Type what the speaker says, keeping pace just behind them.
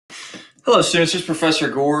Hello, students. This is Professor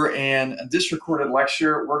Gore, and this recorded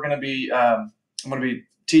lecture, I'm going to be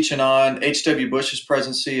teaching on H.W. Bush's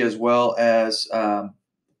presidency as well as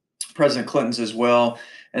President Clinton's as well.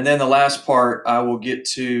 And then the last part, I will get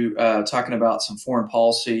to talking about some foreign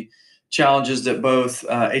policy challenges that both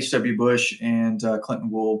H.W. Bush and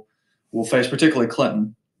Clinton will face, particularly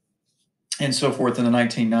Clinton, and so forth in the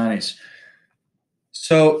 1990s.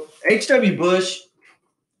 So H.W. Bush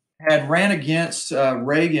had ran against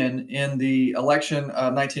Reagan in the election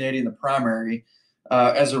of 1980 in the primary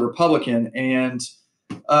as a Republican, and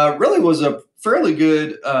really was a fairly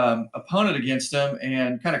good opponent against him,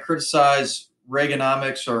 and kind of criticized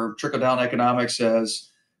Reaganomics or trickle down economics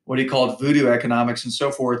as what he called voodoo economics and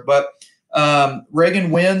so forth. But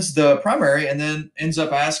Reagan wins the primary and then ends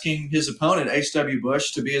up asking his opponent, H.W.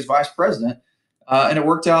 Bush, to be his vice president. And it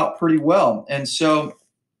worked out pretty well. And so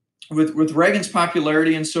with Reagan's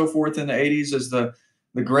popularity and so forth in the 80s as the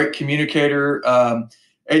great communicator,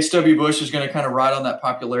 H.W. Bush is going to kind of ride on that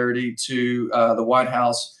popularity to the White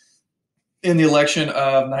House in the election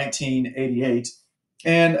of 1988.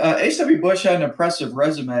 And H.W. Bush had an impressive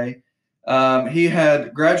resume. He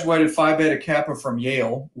had graduated Phi Beta Kappa from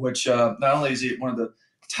Yale, which not only is he one of the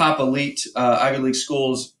top elite Ivy League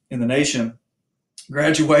schools in the nation,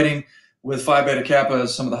 graduating with Phi Beta Kappa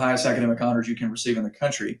is some of the highest academic honors you can receive in the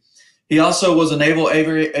country. He also was a naval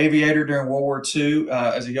aviator during World War II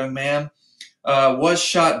as a young man, was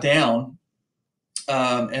shot down,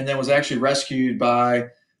 and then was actually rescued by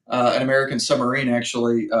an American submarine,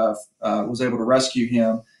 actually was able to rescue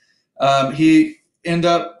him. He ended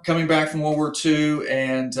up coming back from World War II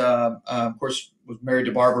and, of course, was married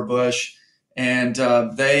to Barbara Bush. And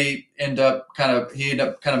he ended up kind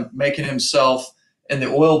of making himself in the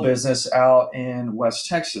oil business out in West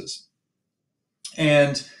Texas.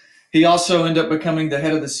 And he also ended up becoming the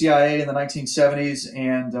head of the CIA in the 1970s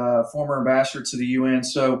and former ambassador to the UN.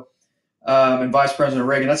 So, and Vice President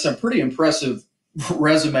Reagan. That's a pretty impressive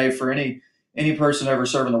resume for any person ever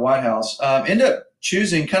served in the White House. Ended up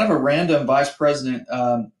choosing kind of a random vice president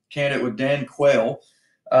candidate with Dan Quayle,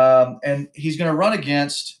 and he's going to run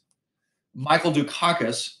against Michael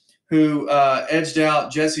Dukakis, who edged out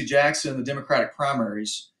Jesse Jackson in the Democratic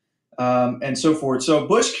primaries, and so forth. So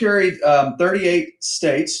Bush carried 38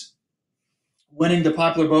 states, winning the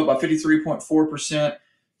popular vote by 53.4%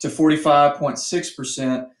 to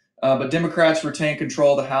 45.6%, but Democrats retained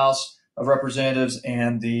control of the House of Representatives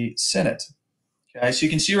and the Senate. Okay, so you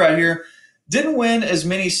can see right here, didn't win as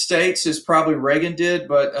many states as probably Reagan did,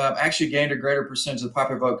 but actually gained a greater percentage of the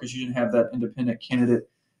popular vote because you didn't have that independent candidate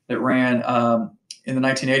that ran in the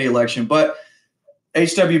 1980 election. But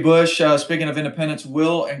H.W. Bush, speaking of independents,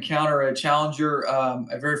 will encounter a challenger,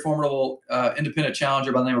 a very formidable independent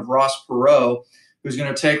challenger by the name of Ross Perot, who's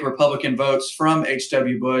going to take Republican votes from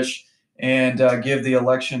H.W. Bush and give the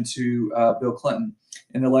election to Bill Clinton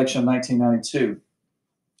in the election of 1992.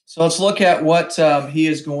 So let's look at what he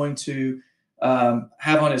is going to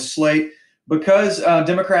have on his slate. Because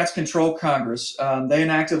Democrats control Congress, they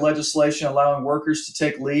enacted legislation allowing workers to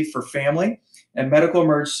take leave for family and medical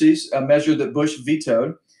emergencies, a measure that Bush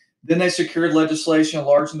vetoed. Then they secured legislation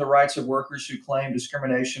enlarging the rights of workers who claim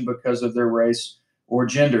discrimination because of their race or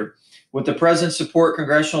gender. With the president's support,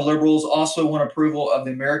 congressional liberals also won approval of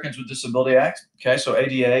the Americans with Disability Act. Okay, so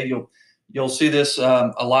ADA, you'll see this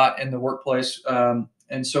a lot in the workplace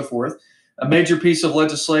and so forth. A major piece of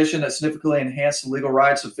legislation that significantly enhanced the legal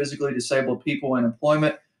rights of physically disabled people in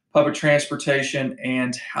employment, public transportation,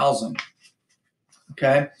 and housing.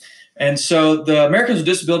 Okay, and so the Americans with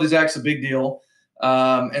Disabilities Act is a big deal.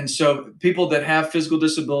 And so people that have physical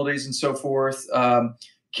disabilities and so forth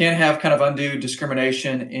can have kind of undue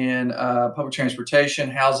discrimination in public transportation,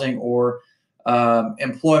 housing, or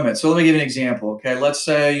employment. So let me give you an example. Okay, let's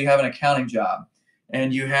say you have an accounting job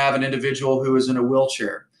and you have an individual who is in a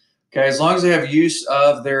wheelchair. Okay, as long as they have use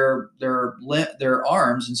of their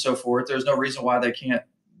arms and so forth, there's no reason why they can't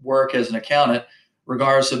work as an accountant,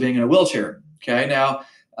 regardless of being in a wheelchair. Okay, now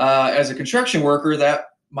as a construction worker,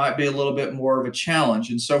 that might be a little bit more of a challenge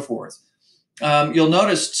and so forth. You'll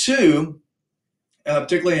notice too,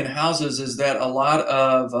 particularly in houses, is that a lot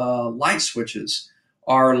of light switches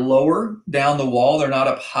are lower down the wall; they're not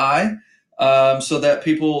up high, so that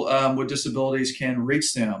people with disabilities can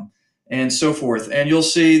reach them and so forth. And you'll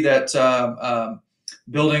see that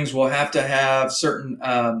buildings will have to have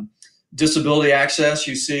certain disability access.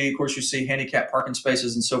 You see, of course, you see handicap parking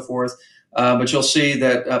spaces and so forth. But you'll see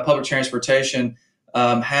that public transportation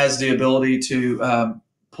has the ability to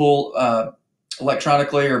pull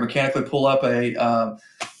electronically or mechanically pull up a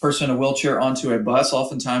person in a wheelchair onto a bus.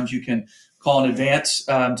 Oftentimes you can call in advance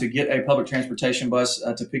to get a public transportation bus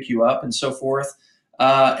to pick you up and so forth.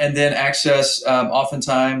 And then access,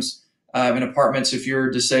 oftentimes in apartments, if you're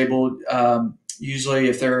disabled, usually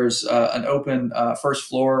if there's an open first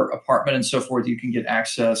floor apartment and so forth, you can get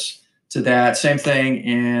access to that. Same thing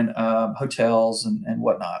in hotels and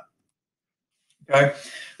whatnot. Okay.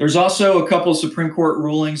 There's also a couple of Supreme Court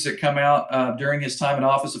rulings that come out during his time in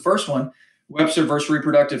office. The first one, Webster versus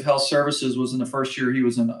Reproductive Health Services, was in the first year he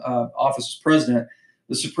was in office as president.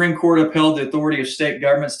 The Supreme Court upheld the authority of state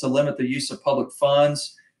governments to limit the use of public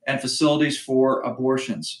funds and facilities for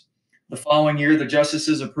abortions. The following year, the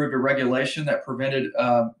justices approved a regulation that prevented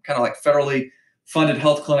kind of like federally funded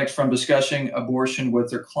health clinics from discussing abortion with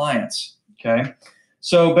their clients. Okay.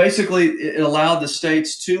 So basically, it allowed the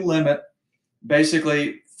states to limit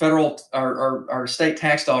basically federal or state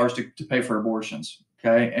tax dollars to pay for abortions.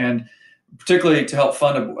 Okay. And particularly to help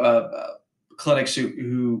fund clinics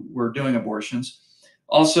who were doing abortions.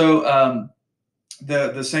 Also,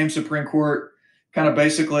 the same Supreme Court kind of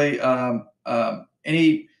basically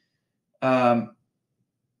any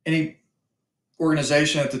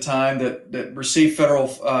organization at the time that received federal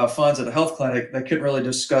funds at a health clinic, they couldn't really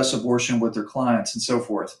discuss abortion with their clients and so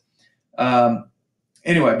forth.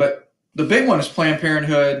 Anyway, but the big one is Planned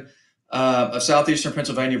Parenthood of Southeastern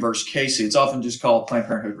Pennsylvania versus Casey. It's often just called Planned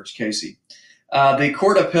Parenthood versus Casey. The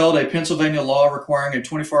court upheld a Pennsylvania law requiring a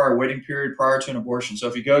 24-hour waiting period prior to an abortion. So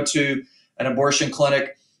if you go to an abortion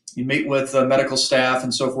clinic, you meet with medical staff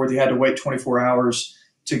and so forth, you had to wait 24 hours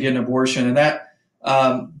to get an abortion. And that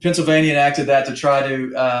Pennsylvania enacted that to try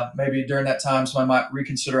to maybe during that time somebody might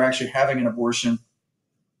reconsider actually having an abortion.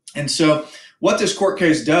 And so what this court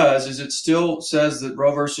case does is it still says that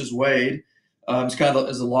Roe versus Wade is kind of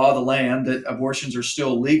as the law of the land, that abortions are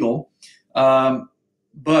still legal,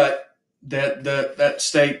 but that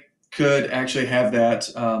state could actually have that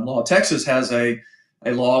law. Texas has a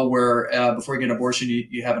law where before you get an abortion,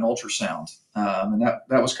 you have an ultrasound, and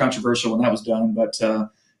that was controversial when that was done, but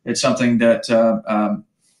it's something that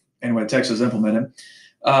anyway Texas implemented.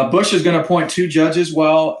 Bush is going to appoint two judges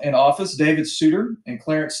while in office: David Souter and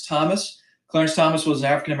Clarence Thomas. Clarence Thomas was an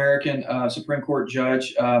African American Supreme Court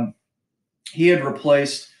judge. He had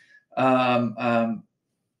replaced Thurgood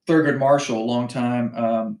Marshall, a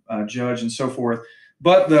longtime judge, and so forth.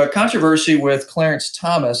 But the controversy with Clarence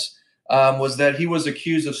Thomas was that he was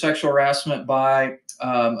accused of sexual harassment by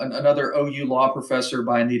another OU law professor,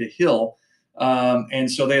 by Anita Hill.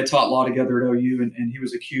 And so they had taught law together at OU, and he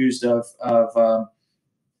was accused of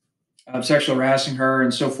sexual harassing her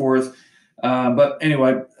and so forth. But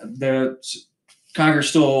anyway, the Congress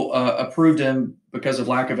still approved him because of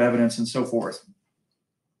lack of evidence and so forth.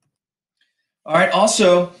 All right.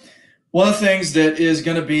 Also, one of the things that is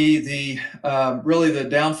going to be the really the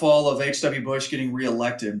downfall of H.W. Bush getting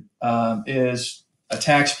reelected is a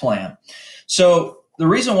tax plan. So the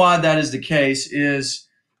reason why that is the case is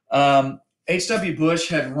H.W. Bush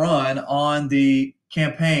had run on the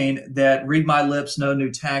campaign that read my lips, no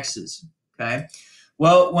new taxes. Okay.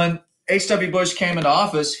 Well, when H.W. Bush came into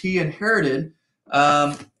office, he inherited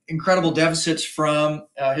incredible deficits from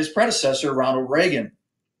his predecessor, Ronald Reagan.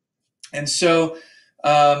 And so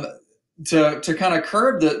to kind of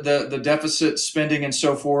curb the deficit spending and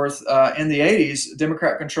so forth, in the 80s,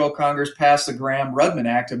 Democrat-controlled Congress passed the Graham-Rudman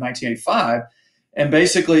Act of 1985 and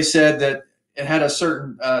basically said that it had a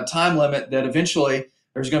certain time limit that eventually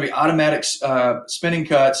there's going to be automatic spending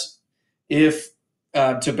cuts if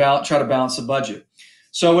try to balance the budget.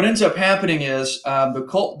 So what ends up happening is the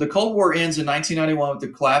Cold War ends in 1991 with the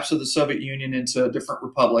collapse of the Soviet Union into different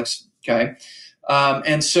republics. Okay.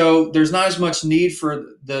 And so there's not as much need for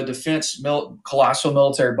the defense colossal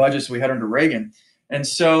military budgets we had under Reagan. And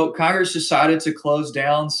so Congress decided to close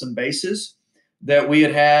down some bases that we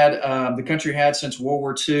had the country had since World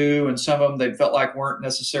War II, and some of them they felt like weren't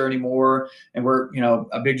necessary anymore and were,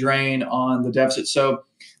 a big drain on the deficit. So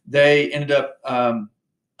they ended up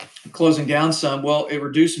closing down some. Well, it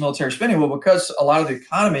reduced military spending. Well, because a lot of the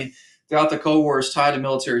economy throughout the Cold War is tied to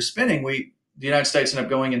military spending, the United States ended up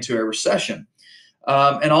going into a recession.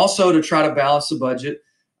 And also to try to balance the budget,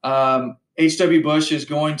 H.W. Bush is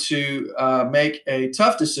going to make a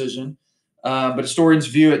tough decision, but historians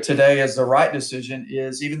view it today as the right decision,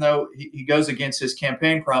 is even though he goes against his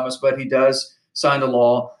campaign promise, but he does sign the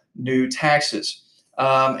law, new taxes.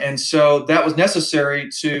 And so that was necessary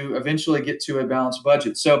to eventually get to a balanced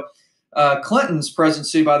budget. So Clinton's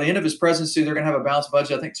presidency, by the end of his presidency, they're going to have a balanced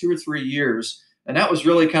budget, I think 2 or 3 years. And that was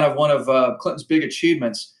really kind of one of Clinton's big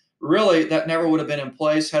achievements. Really, that never would have been in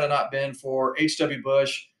place had it not been for H.W.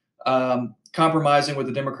 Bush compromising with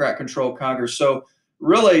the Democrat-controlled Congress. So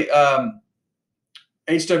really,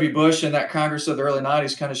 H.W. Bush and that Congress of the early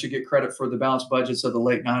 90s kind of should get credit for the balanced budgets of the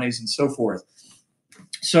late 90s and so forth.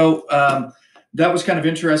 So that was kind of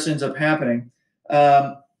interesting, ends up happening.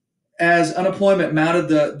 As unemployment mounted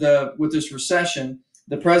with this recession,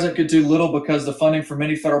 the president could do little because the funding for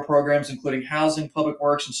many federal programs, including housing, public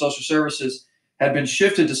works, and social services, had been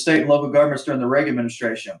shifted to state and local governments during the Reagan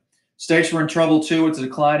administration. States were in trouble, too, with the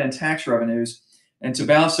decline in tax revenues. And to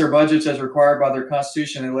balance their budgets as required by their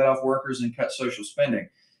constitution, they laid off workers and cut social spending.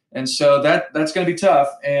 And so that's going to be tough.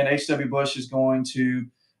 And H.W. Bush is going to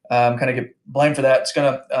kind of get blamed for that. It's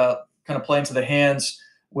going to kind of play into the hands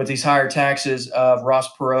with these higher taxes of Ross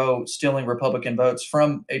Perot stealing Republican votes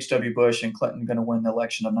from H.W. Bush, and Clinton going to win the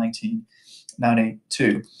election of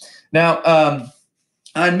 1992. Now,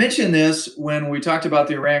 I mentioned this when we talked about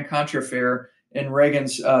the Iran-Contra affair in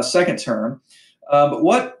Reagan's second term.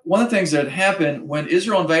 But one of the things that happened when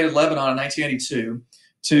Israel invaded Lebanon in 1982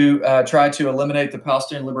 to try to eliminate the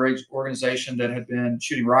Palestinian Liberation Organization that had been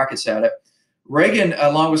shooting rockets at it, Reagan,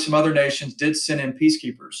 along with some other nations, did send in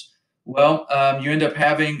peacekeepers. Well, you end up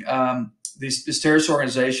having this terrorist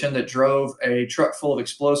organization that drove a truck full of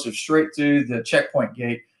explosives straight through the checkpoint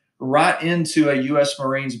gate, right into a U.S.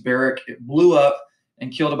 Marines barrack. It blew up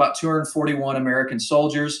and killed about 241 American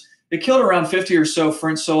soldiers. It killed around 50 or so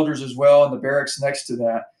French soldiers as well in the barracks next to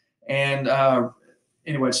that. And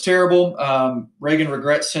anyway, it's terrible. Reagan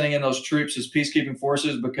regrets sending in those troops as peacekeeping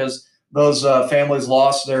forces because those families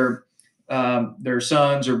lost their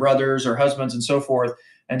sons or brothers or husbands and so forth.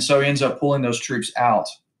 And so he ends up pulling those troops out.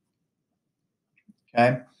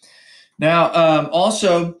 Okay. Now,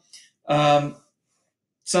 also,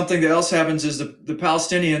 something that else happens is the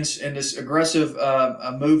Palestinians in this aggressive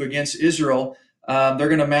move against Israel, they're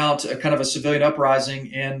going to mount a kind of a civilian uprising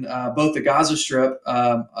in both the Gaza Strip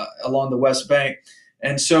along the West Bank.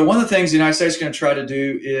 And so one of the things the United States is going to try to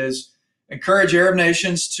do is encourage Arab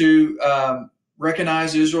nations to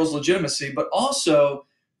recognize Israel's legitimacy, but also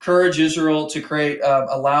encourage Israel to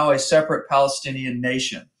allow a separate Palestinian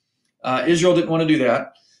nation. Israel didn't want to do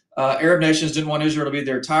that. Arab nations didn't want Israel to be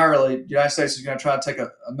there entirely. The United States is going to try to take a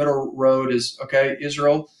middle road. Is okay,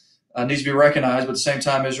 Israel needs to be recognized, but at the same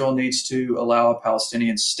time, Israel needs to allow a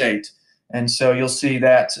Palestinian state. And so you'll see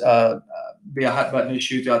that be a hot button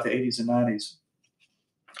issue throughout the 80s and 90s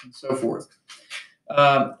and so forth.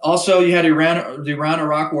 Also, you had the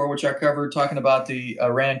Iran-Iraq war, which I covered, talking about the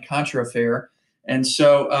Iran-Contra affair. And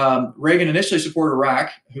so Reagan initially supported Iraq,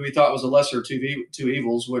 who he thought was a lesser of two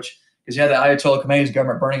evils, because you had the Ayatollah Khomeini's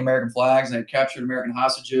government burning American flags, and they captured American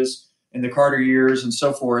hostages in the Carter years and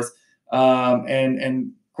so forth. And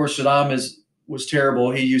of course, Saddam was terrible.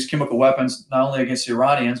 He used chemical weapons not only against the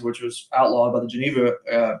Iranians, which was outlawed by the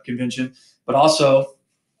Geneva Convention, but also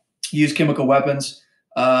used chemical weapons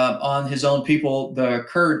on his own people, the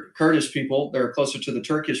Kurdish people. They're closer to the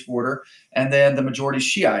Turkish border, and then the majority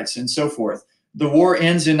Shiites and so forth. The war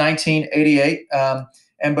ends in 1988,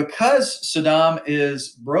 and because Saddam is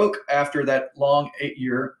broke after that long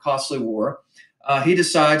 8-year costly war, he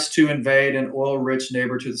decides to invade an oil-rich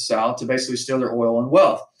neighbor to the south to basically steal their oil and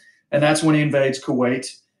wealth. And that's when he invades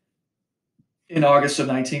Kuwait in August of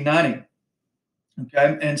 1990.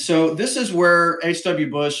 Okay, and so this is where H.W.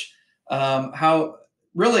 Bush,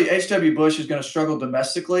 H.W. Bush is going to struggle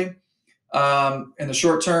domestically in the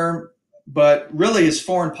short term, but really his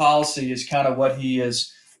foreign policy is kind of what he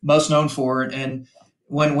is most known for. And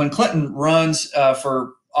when Clinton runs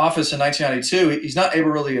for office in 1992, he's not able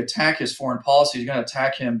to really attack his foreign policy. He's going to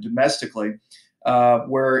attack him domestically,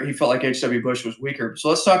 where he felt like H.W. Bush was weaker. So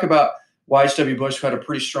let's talk about why H.W. Bush had a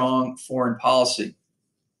pretty strong foreign policy.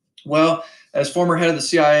 Well, as former head of the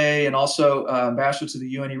CIA and also ambassador to the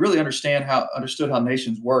UN, he really understood how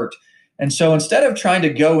nations worked. And so instead of trying to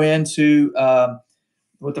go into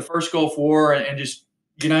with the first Gulf War and just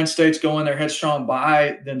the United States going there headstrong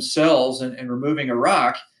by themselves and removing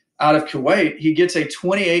Iraq out of Kuwait, he gets a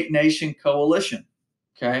 28-nation coalition.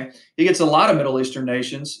 Okay, he gets a lot of Middle Eastern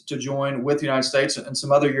nations to join with the United States and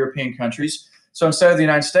some other European countries. So instead of the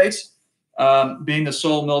United States being the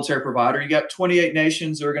sole military provider, you got 28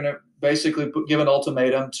 nations that are going to basically give an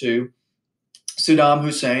ultimatum to Saddam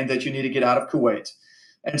Hussein that you need to get out of Kuwait.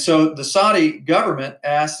 And so the Saudi government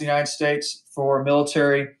asked the United States for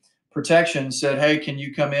military protection, said, hey, can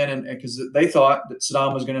you come in? And because they thought that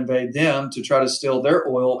Saddam was going to invade them to try to steal their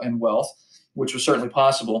oil and wealth, which was certainly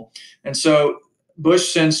possible. And so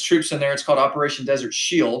Bush sends troops in there. It's called Operation Desert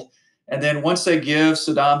Shield. And then once they give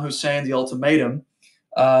Saddam Hussein the ultimatum,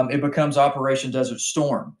 it becomes Operation Desert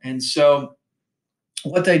Storm. And so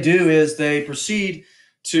what they do is they proceed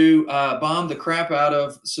to bomb the crap out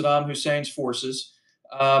of Saddam Hussein's forces.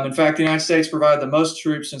 In fact, the United States provided the most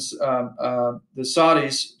troops, and the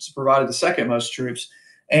Saudis provided the second most troops,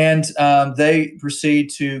 and they proceed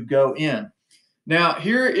to go in. Now,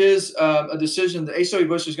 here is a decision that H.W.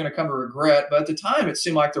 Bush is going to come to regret, but at the time it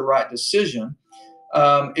seemed like the right decision.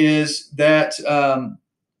 Is that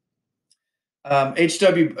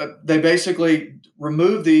they basically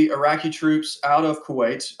removed the Iraqi troops out of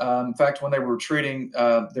Kuwait. In fact, when they were retreating,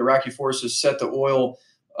 the Iraqi forces set the oil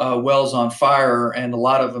wells on fire, and a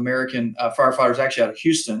lot of American firefighters, actually out of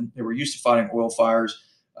Houston, they were used to fighting oil fires,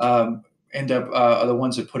 end up are the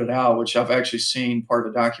ones that put it out, which I've actually seen part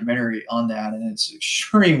of a documentary on that, and it's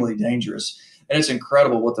extremely dangerous. And it's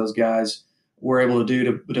incredible what those guys were able to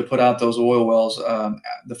do to put out those oil wells,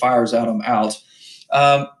 the fires out them out.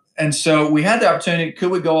 And so we had the opportunity,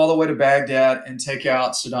 could we go all the way to Baghdad and take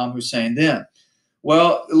out Saddam Hussein then?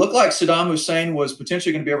 Well, it looked like Saddam Hussein was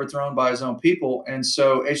potentially going to be overthrown by his own people. And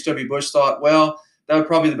so H.W. Bush thought, well, that would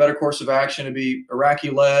probably be the better course of action to be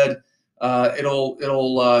Iraqi-led.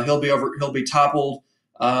 He'll be toppled,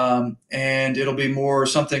 and it'll be more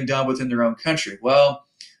something done within their own country. Well,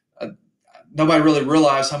 nobody really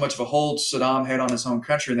realized how much of a hold Saddam had on his own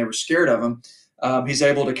country, and they were scared of him. He's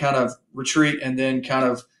able to kind of retreat and then kind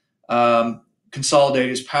of consolidate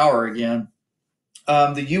his power again.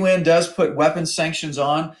 The UN does put weapons sanctions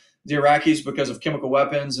on the Iraqis because of chemical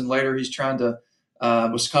weapons, and later he's trying to,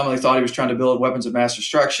 was commonly thought he was trying to build weapons of mass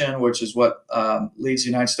destruction, which is what leads the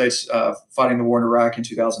United States fighting the war in Iraq in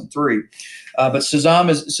 2003. But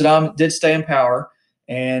Saddam did stay in power,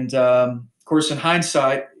 and of course, in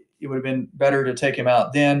hindsight, it would have been better to take him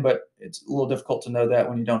out then, but it's a little difficult to know that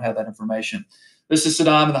when you don't have that information. This is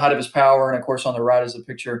Saddam in the height of his power, and of course, on the right is a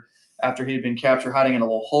picture after he had been captured, hiding in a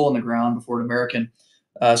little hole in the ground before an American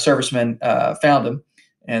serviceman found him.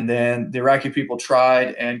 And then the Iraqi people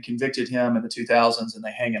tried and convicted him in the 2000s, and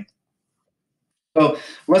they hang him. So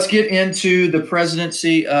let's get into the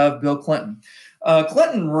presidency of Bill Clinton.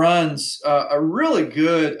 Clinton runs a really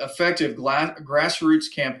good, effective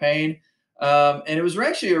grassroots campaign, and it was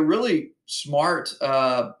actually a really smart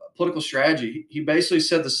political strategy. He basically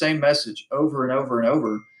said the same message over and over and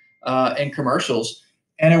over in commercials,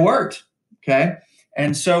 and it worked. Okay.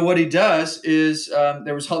 And so what he does is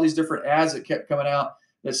there was all these different ads that kept coming out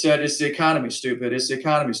that said, it's the economy, stupid. It's the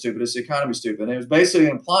economy, stupid. It's the economy, stupid. And it was basically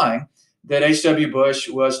implying that H.W. Bush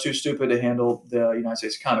was too stupid to handle the United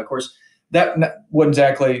States economy. Of course, that wasn't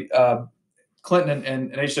exactly Clinton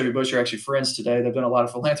and H.W. Bush are actually friends today. They've done a lot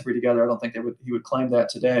of philanthropy together. I don't think he would claim that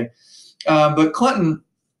today. But Clinton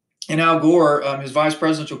and Al Gore, his vice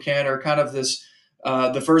presidential candidate, are kind of this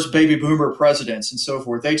the first baby boomer presidents and so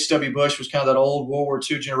forth. H.W. Bush was kind of that old World War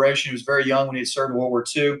II generation. He was very young when he had served in World War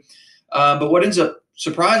II. But what ends up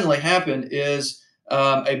surprisingly happened is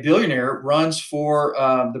a billionaire runs for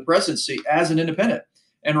the presidency as an independent.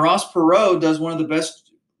 And Ross Perot does one of the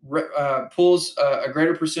best, pulls a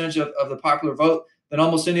greater percentage of the popular vote than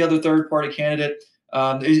almost any other third-party candidate.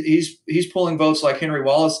 He's pulling votes like Henry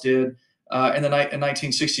Wallace did in the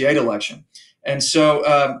 1968 election. And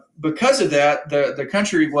so because of that, the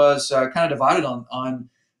country was kind of divided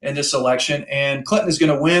in this election. And Clinton is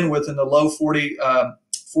going to win within the low 40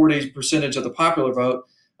 percentage of the popular vote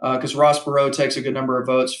because Ross Perot takes a good number of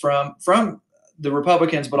votes from the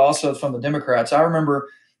Republicans, but also from the Democrats. I remember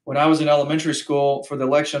when I was in elementary school for the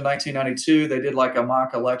election of 1992, they did like a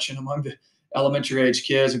mock election among the elementary age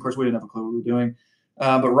kids. Of course, we didn't have a clue what we were doing.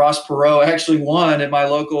 But Ross Perot actually won at my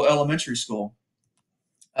local elementary school.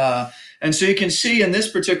 And so you can see in this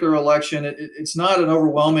particular election, it's not an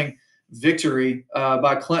overwhelming victory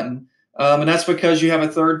by Clinton. And that's because you have a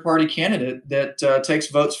third-party candidate that takes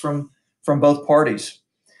votes from both parties.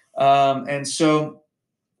 And so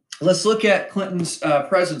let's look at Clinton's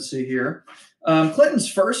presidency here.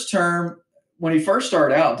 Clinton's first term, when he first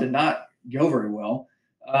started out, did not go very well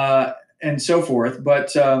and so forth.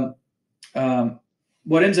 But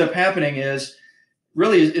what ends up happening is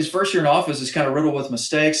really his first year in office is kind of riddled with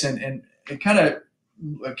mistakes, and it kind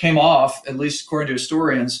of came off, at least according to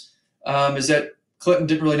historians, is that Clinton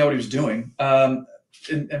didn't really know what he was doing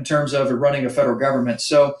in terms of running a federal government.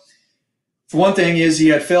 So for one thing is he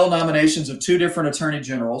had failed nominations of two different attorney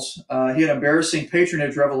generals. He had embarrassing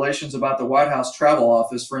patronage revelations about the White House travel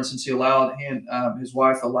office. For instance, he and his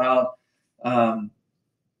wife allowed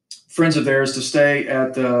friends of theirs to stay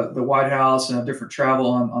at the White House and have different travel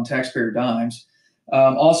on taxpayer dimes.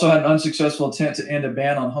 Also had an unsuccessful attempt to end a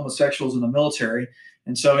ban on homosexuals in the military.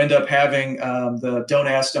 And so end up having the don't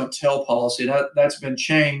ask, don't tell policy. That's been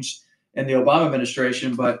changed in the Obama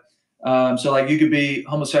administration. But so like you could be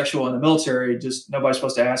homosexual in the military, just nobody's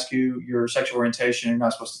supposed to ask you your sexual orientation. You're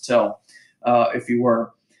not supposed to tell if you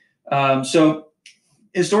were. So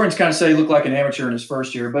historians kind of say he looked like an amateur in his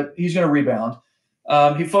first year, but he's going to rebound.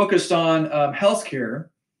 He focused on healthcare,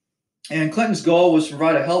 and Clinton's goal was to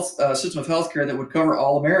provide a health system of healthcare that would cover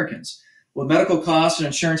all Americans. With medical costs and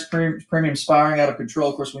insurance premiums spiraling out of control,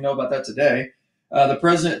 of course, we know about that today. The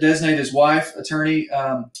president designated his wife, attorney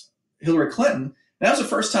Hillary Clinton. That was the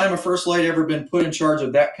first time a first lady ever been put in charge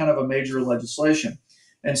of that kind of a major legislation.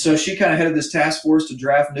 And so she kind of headed this task force to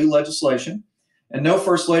draft new legislation. And no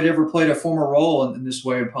first lady ever played a formal role in this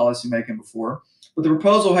way in policymaking before. But the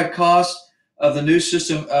proposal had cost of the new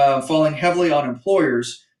system falling heavily on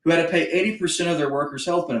employers who had to pay 80% of their workers'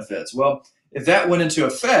 health benefits. Well, if that went into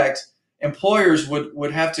effect, employers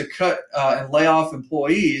would have to cut and lay off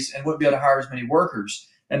employees and wouldn't be able to hire as many workers.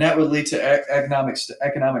 And that would lead to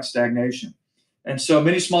economic stagnation. And so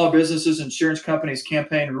many smaller businesses, insurance companies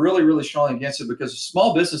campaigned really, really strongly against it because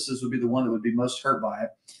small businesses would be the one that would be most hurt by it.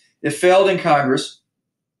 It failed in Congress.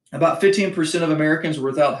 About 15% of Americans were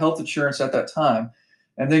without health insurance at that time.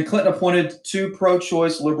 And then Clinton appointed two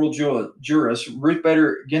pro-choice liberal jurists, Ruth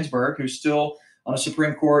Bader Ginsburg, who's still on the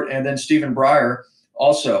Supreme Court, and then Stephen Breyer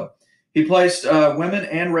also. He placed women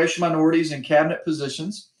and racial minorities in cabinet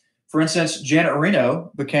positions. For instance, Janet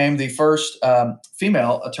Reno became the first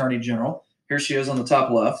female attorney general. Here she is on the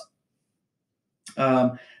top left.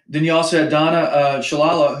 Then you also had Donna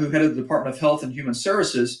Shalala, who headed the Department of Health and Human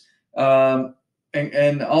Services.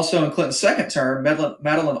 And also in Clinton's second term,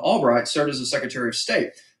 Madeleine Albright served as the Secretary of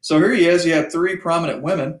State. So here he is. He had three prominent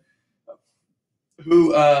women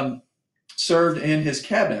who served in his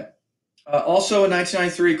cabinet. Also in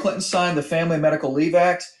 1993, Clinton signed the Family Medical Leave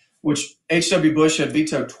Act, which H.W. Bush had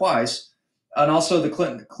vetoed twice, and also the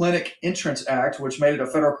Clinton Clinic Entrance Act, which made it a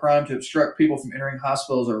federal crime to obstruct people from entering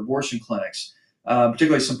hospitals or abortion clinics.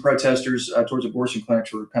 Particularly some protesters towards abortion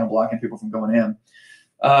clinics were kind of blocking people from going in.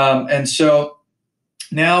 And so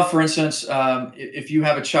now, for instance, if you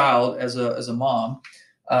have a child as a mom,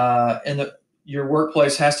 your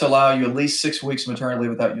workplace has to allow you at least 6 weeks of maternity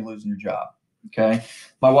leave without you losing your job. Okay.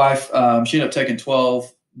 My wife, she ended up taking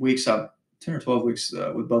 12 weeks, 10 or 12 weeks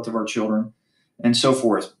with both of our children and so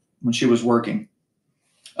forth when she was working.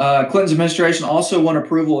 Clinton's administration also won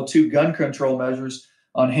approval of two gun control measures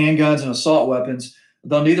on handguns and assault weapons.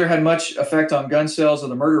 Though neither had much effect on gun sales or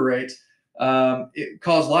the murder rate, it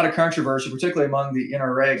caused a lot of controversy, particularly among the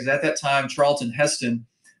NRA, because at that time, Charlton Heston,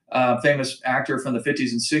 famous actor from the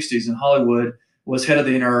 50s and 60s in Hollywood, was head of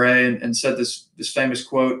the NRA and said this famous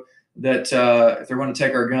quote that if they're going to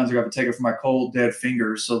take our guns, they're going to have to take it from my cold, dead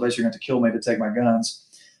fingers. So basically, going to kill me to take my guns.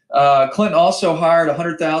 Clinton also hired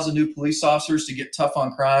 100,000 new police officers to get tough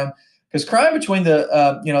on crime. Because crime between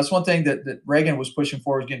it's one thing that Reagan was pushing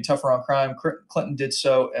for, was getting tougher on crime. Clinton did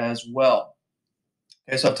so as well.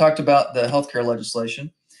 Okay, so I've talked about the healthcare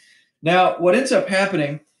legislation. Now, what ends up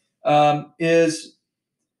happening is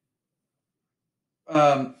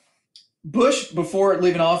Bush, before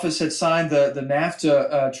leaving office, had signed the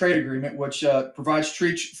NAFTA trade agreement, which provides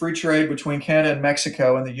free trade between Canada and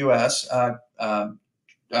Mexico and the U.S.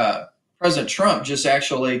 President Trump just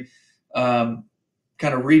actually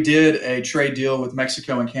kind of redid a trade deal with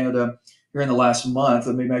Mexico and Canada here in the last month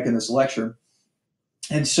of me making this lecture.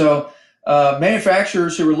 And so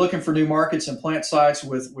manufacturers who were looking for new markets and plant sites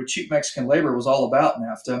with cheap Mexican labor was all about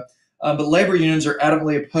NAFTA. But labor unions are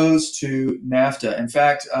adamantly opposed to NAFTA. In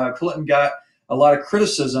fact, Clinton got a lot of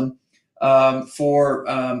criticism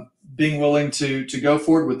for being willing to go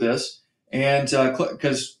forward with this, and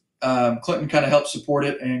because Clinton kind of helped support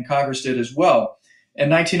it, and Congress did as well. In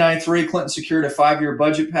 1993, Clinton secured a 5-year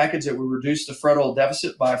budget package that would reduce the federal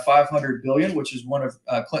deficit by $500 billion, which is one of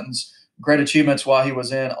Clinton's great achievements while he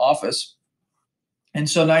was in office. And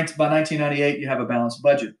so by 1998, you have a balanced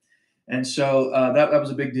budget. And so that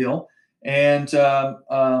was a big deal. And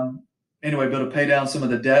anyway, be able to pay down some of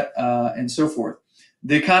the debt and so forth.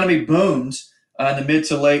 The economy boomed in the mid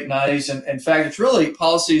to late 90s. And in fact, it's really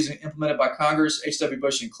policies implemented by Congress, H.W.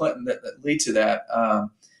 Bush and Clinton that lead to that.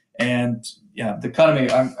 And yeah, the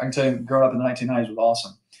economy, I can tell you, growing up in the 1990s was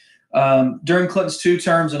awesome. During Clinton's 2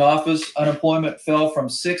 terms in office, unemployment fell from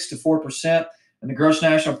 6% to 4%, and the gross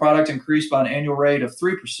national product increased by an annual rate of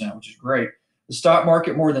 3%, which is great. The stock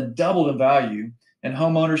market more than doubled in value, and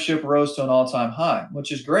home ownership rose to an all-time high,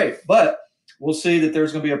 which is great. But we'll see that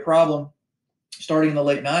there's going to be a problem starting in the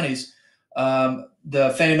late 90s.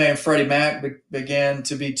 The Fannie Mae and Freddie Mac began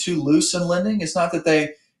to be too loose in lending. It's not that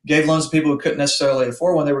they gave loans to people who couldn't necessarily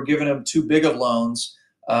afford one. They were giving them too big of loans,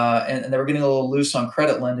 and they were getting a little loose on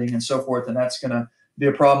credit lending and so forth. And that's going to be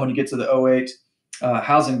a problem when you get to the 2008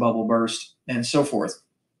 housing bubble burst and so forth.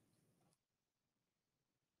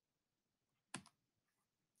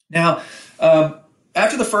 Now,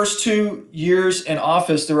 After the first 2 years in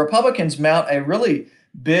office, the Republicans mount a really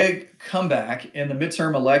big comeback in the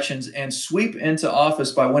midterm elections and sweep into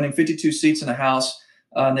office by winning 52 seats in the House.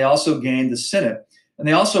 And they also gained the Senate. And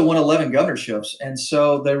they also won 11 governorships. And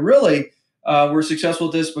so they really were successful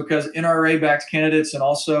at this because NRA backed candidates and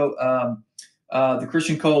also the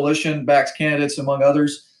Christian Coalition backed candidates, among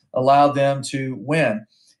others, allowed them to win.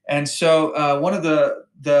 And so one of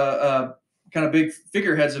the kind of big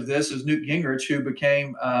figureheads of this is Newt Gingrich, who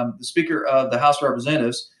became the Speaker of the House of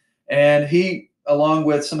Representatives, and he, along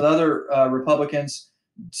with some of the other Republicans,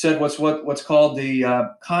 said what's called the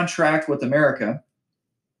contract with America.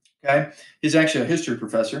 Okay, he's actually a history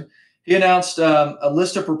professor. He announced a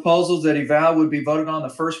list of proposals that he vowed would be voted on the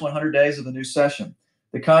first 100 days of the new session.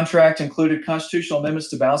 The contract included constitutional amendments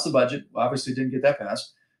to balance the budget. Obviously, didn't get that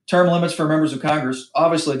passed. Term limits for members of Congress.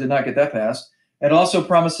 Obviously, did not get that passed. It also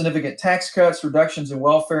promised significant tax cuts, reductions in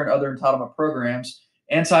welfare and other entitlement programs,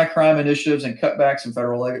 anti-crime initiatives, and cutbacks in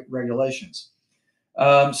federal regulations.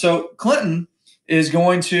 So Clinton is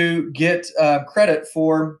going to get credit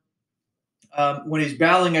for when he's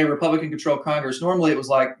battling a Republican-controlled Congress. Normally, it was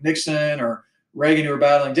like Nixon or Reagan who were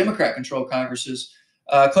battling Democrat-controlled Congresses.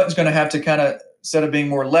 Clinton's going to have to kind of, instead of being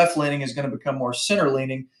more left-leaning, is going to become more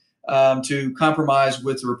center-leaning to compromise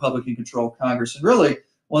with the Republican-controlled Congress. And really,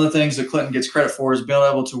 one of the things that Clinton gets credit for is being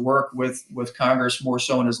able to work with Congress more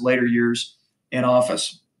so in his later years in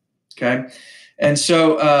office. Okay, and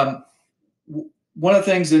so one of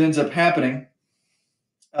the things that ends up happening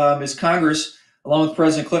is Congress, along with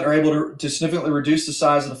President Clinton, are able to significantly reduce the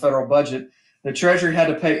size of the federal budget. The Treasury had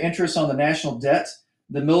to pay interest on the national debt.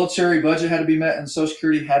 The military budget had to be met, and Social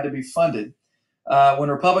Security had to be funded. When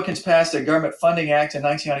Republicans passed a government funding act in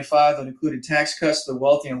 1995 that included tax cuts to the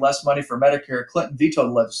wealthy and less money for Medicare, Clinton vetoed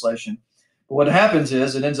the legislation. But what happens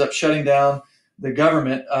is it ends up shutting down the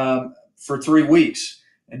government for 3 weeks.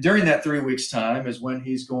 And during that 3 weeks' time is when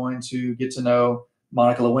he's going to get to know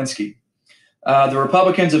Monica Lewinsky. The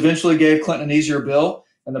Republicans eventually gave Clinton an easier bill,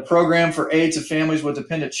 and the program for aid to families with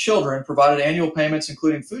dependent children provided annual payments,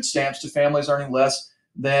 including food stamps, to families earning less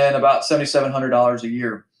than about $7,700 a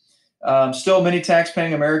year. Still, many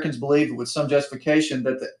tax-paying Americans believe, with some justification,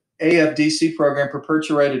 that the AFDC program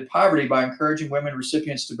perpetuated poverty by encouraging women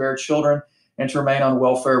recipients to bear children and to remain on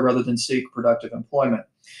welfare rather than seek productive employment.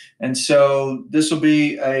 And so this will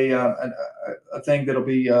be a thing that'll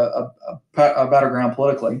be a battleground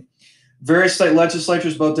politically. Various state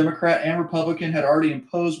legislatures, both Democrat and Republican, had already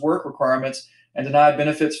imposed work requirements and denied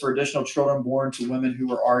benefits for additional children born to women who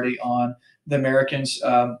were already on the Americans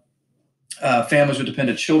Families with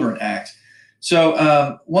Dependent Children Act.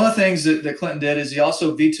 So one of the things that Clinton did is he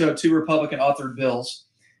also vetoed 2 Republican-authored bills.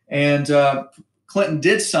 And Clinton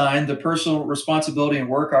did sign the Personal Responsibility and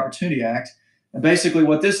Work Opportunity Act. And basically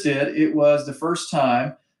what this did, it was the first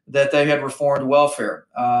time that they had reformed welfare.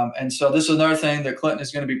 And so this is another thing that Clinton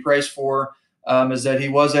is going to be praised for, is that he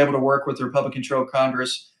was able to work with the Republican-controlled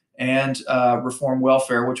Congress and reform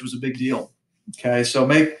welfare, which was a big deal. Okay, so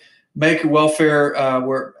make welfare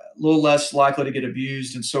where a little less likely to get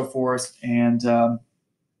abused and so forth. And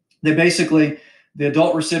they basically, the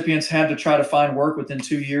adult recipients had to try to find work within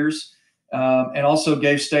 2 years, and also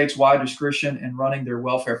gave states wide discretion in running their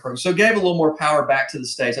welfare programs. So it gave a little more power back to the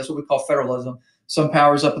states. That's what we call federalism. Some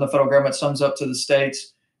power's up in the federal government, some's up to the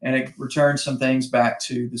states, and it returns some things back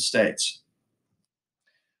to the states.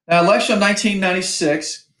 Now, election of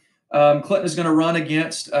 1996, Clinton is going to run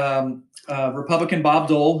against Republican Bob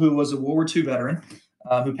Dole, who was a World War II veteran,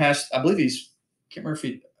 who passed, I believe can't remember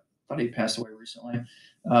if I thought he passed away recently.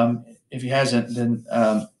 If he hasn't, then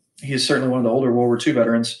he is certainly one of the older World War II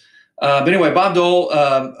veterans. But anyway, Bob Dole,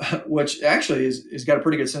 which actually is got a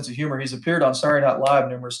pretty good sense of humor. He's appeared on Saturday Night Live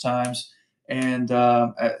numerous times and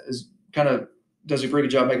is kind of does a pretty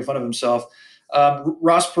good job making fun of himself.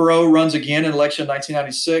 Ross Perot runs again in election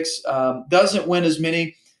 1996, doesn't win as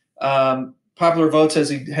many popular votes as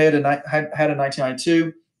he had in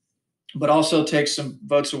 1992, but also takes some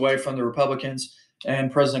votes away from the Republicans,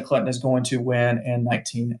 and President Clinton is going to win in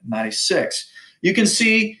 1996. You can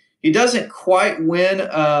see he doesn't quite win,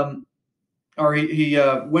 or he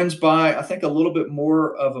wins by, I think, a little bit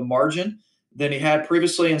more of a margin than he had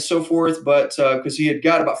previously and so forth, but because he had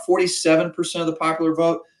got about 47% of the popular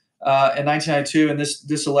vote in 1992, and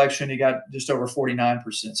this election he got just over 49%.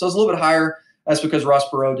 So it's a little bit higher. That's because Ross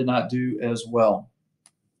Perot did not do as well.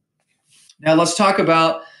 Now let's talk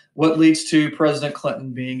about what leads to President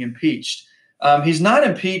Clinton being impeached. He's not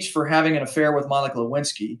impeached for having an affair with Monica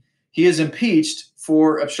Lewinsky. He is impeached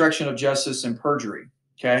for obstruction of justice and perjury.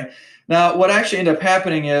 Okay. Now, what actually ended up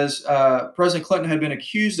happening is President Clinton had been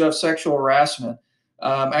accused of sexual harassment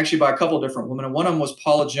actually by a couple of different women. And one of them was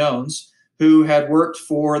Paula Jones, who had worked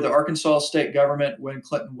for the Arkansas state government when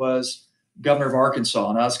Clinton was governor of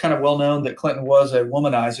Arkansas. Now, it's kind of well known that Clinton was a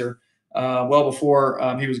womanizer well before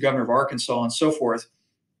he was governor of Arkansas and so forth.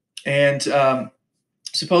 And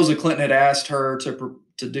supposedly Clinton had asked her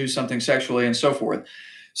to do something sexually and so forth.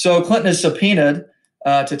 So Clinton is subpoenaed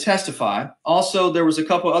to testify. Also, there was a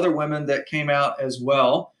couple other women that came out as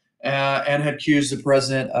well and had accused the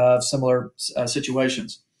president of similar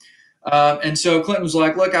situations. And so Clinton was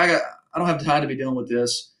like, look, I don't have time to be dealing with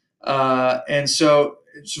this. And so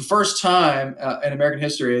it's the first time in American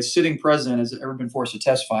history a sitting president has ever been forced to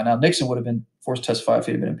testify. Now, Nixon would have been forced to testify if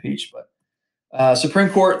he had been impeached, but Supreme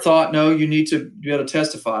Court thought, no, you need to be able to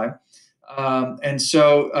testify. And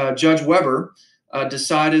so Judge Weber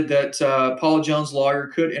decided that Paula Jones' lawyer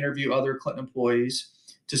could interview other Clinton employees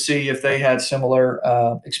to see if they had similar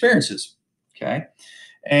experiences. Okay.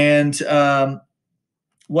 And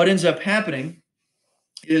what ends up happening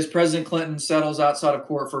is President Clinton settles outside of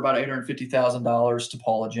court for about $850,000 to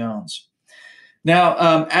Paula Jones.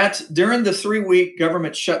 Now, during the 3-week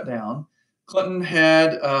government shutdown, Clinton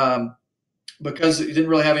had, because he didn't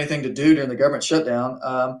really have anything to do during the government shutdown,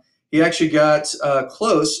 he actually got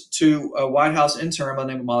close to a White House intern by the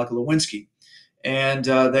name of Monica Lewinsky, and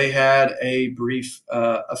they had a brief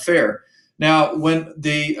affair. Now, when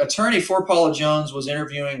the attorney for Paula Jones was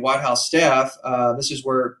interviewing White House staff, this is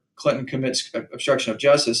where Clinton commits obstruction of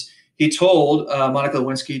justice. He told Monica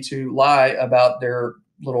Lewinsky to lie about their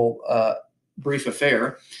little brief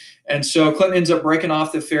affair. And so Clinton ends up breaking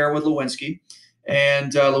off the affair with Lewinsky.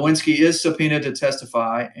 And Lewinsky is subpoenaed to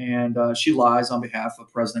testify, and she lies on behalf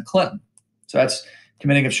of President Clinton. So that's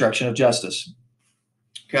committing obstruction of justice.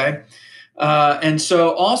 Okay. And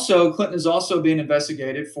so also Clinton is also being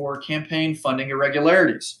investigated for campaign funding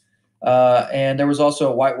irregularities. And there was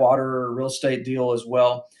also a Whitewater real estate deal as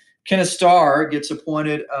well. Kenneth Starr gets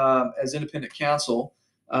appointed as independent counsel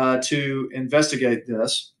to investigate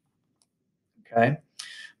this. Okay.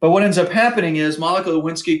 But what ends up happening is Monica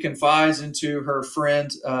Lewinsky confides into her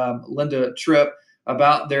friend Linda Tripp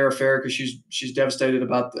about their affair because she's devastated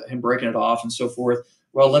about him breaking it off and so forth.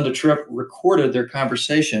 Well, Linda Tripp recorded their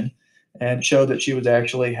conversation and showed that she was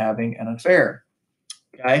actually having an affair.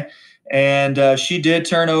 Okay. And she did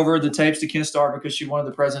turn over the tapes to Ken Starr because she wanted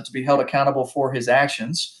the president to be held accountable for his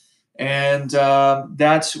actions. And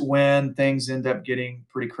that's when things end up getting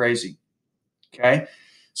pretty crazy. Okay.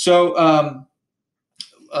 So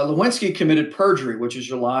Lewinsky committed perjury, which is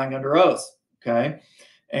you're lying under oath. Okay.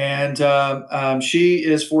 And she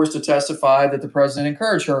is forced to testify that the president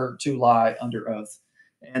encouraged her to lie under oath.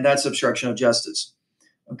 And that's obstruction of justice.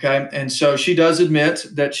 Okay. And so she does admit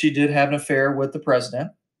that she did have an affair with the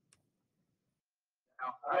president.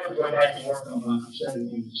 I am going back to work on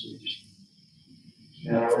 17 speech.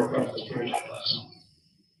 And I work on the spiritual lesson.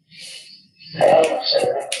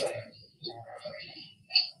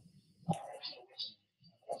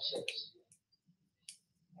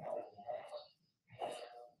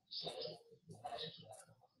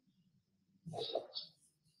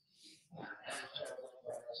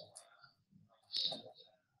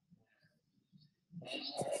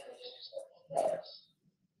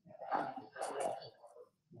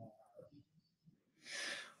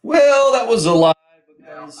 Well, that was a lie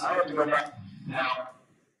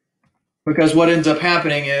because what ends up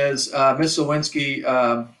happening is Miss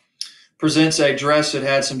Lewinsky presents a dress that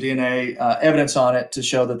had some DNA evidence on it to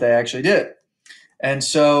show that they actually did. And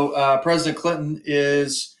so President Clinton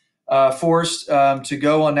is forced to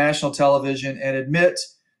go on national television and admit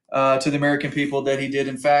to the American people that he did,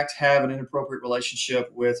 in fact, have an inappropriate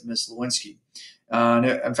relationship with Miss Lewinsky.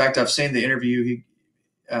 In fact, I've seen the interview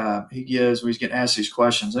he gives where he's getting asked these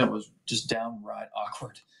questions, and it was just downright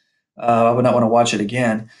awkward. I would not want to watch it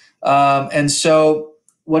again. And so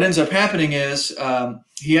what ends up happening is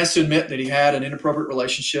he has to admit that he had an inappropriate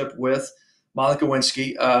relationship with Monica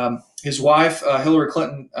Lewinsky. His wife, Hillary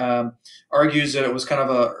Clinton, argues that it was kind of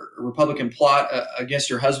a Republican plot against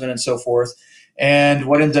her husband and so forth. And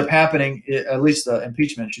what ends up happening, at least the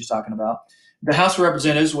impeachment she's talking about, the House of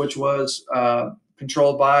Representatives, which was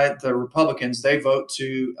controlled by the Republicans, they vote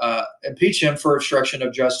to impeach him for obstruction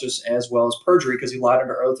of justice as well as perjury because he lied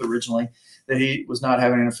under oath originally that he was not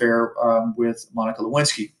having an affair with Monica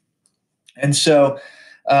Lewinsky. And so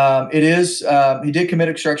he did commit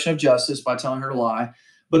obstruction of justice by telling her to lie.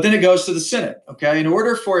 But then it goes to the Senate. Okay. In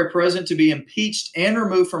order for a president to be impeached and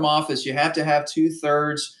removed from office, you have to have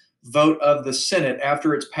 2/3 vote of the Senate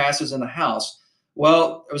after it passes in the House.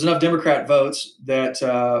 Well, there was enough Democrat votes that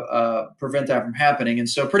prevent that from happening. And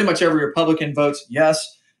so pretty much every Republican votes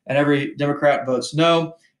yes, and every Democrat votes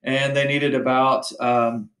no. and they needed about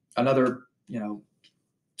another,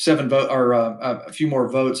 7 vote or a few more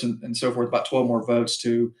votes and so forth, about 12 more votes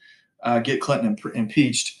to get Clinton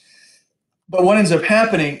impeached. But what ends up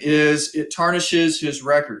happening is it tarnishes his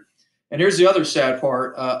record. And here's the other sad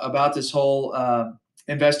part about this whole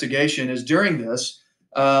investigation is during this,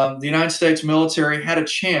 the United States military had a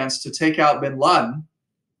chance to take out bin Laden,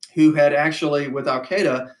 who had actually, with Al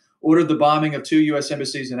Qaeda, ordered the bombing of 2 U.S.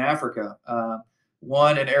 embassies in Africa,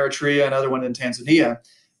 one in Eritrea, another one in Tanzania.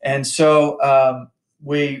 And so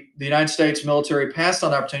the United States military passed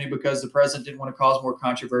on the opportunity because the president didn't want to cause more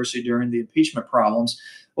controversy during the impeachment problems.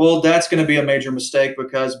 Well, that's going to be a major mistake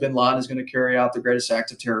because bin Laden is going to carry out the greatest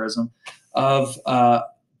act of terrorism of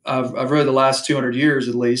really the last 200 years,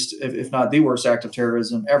 at least, if not the worst act of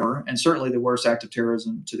terrorism ever, and certainly the worst act of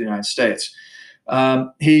terrorism to the United States.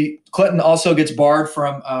 Clinton also gets barred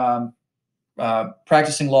from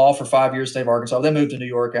practicing law for 5 years, state of Arkansas. They moved to New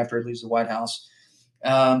York after he leaves the White House.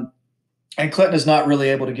 And Clinton is not really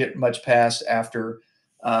able to get much passed after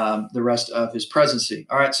the rest of his presidency.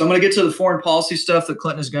 All right, so I'm going to get to the foreign policy stuff that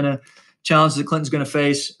Clinton's going to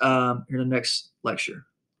face in the next lecture.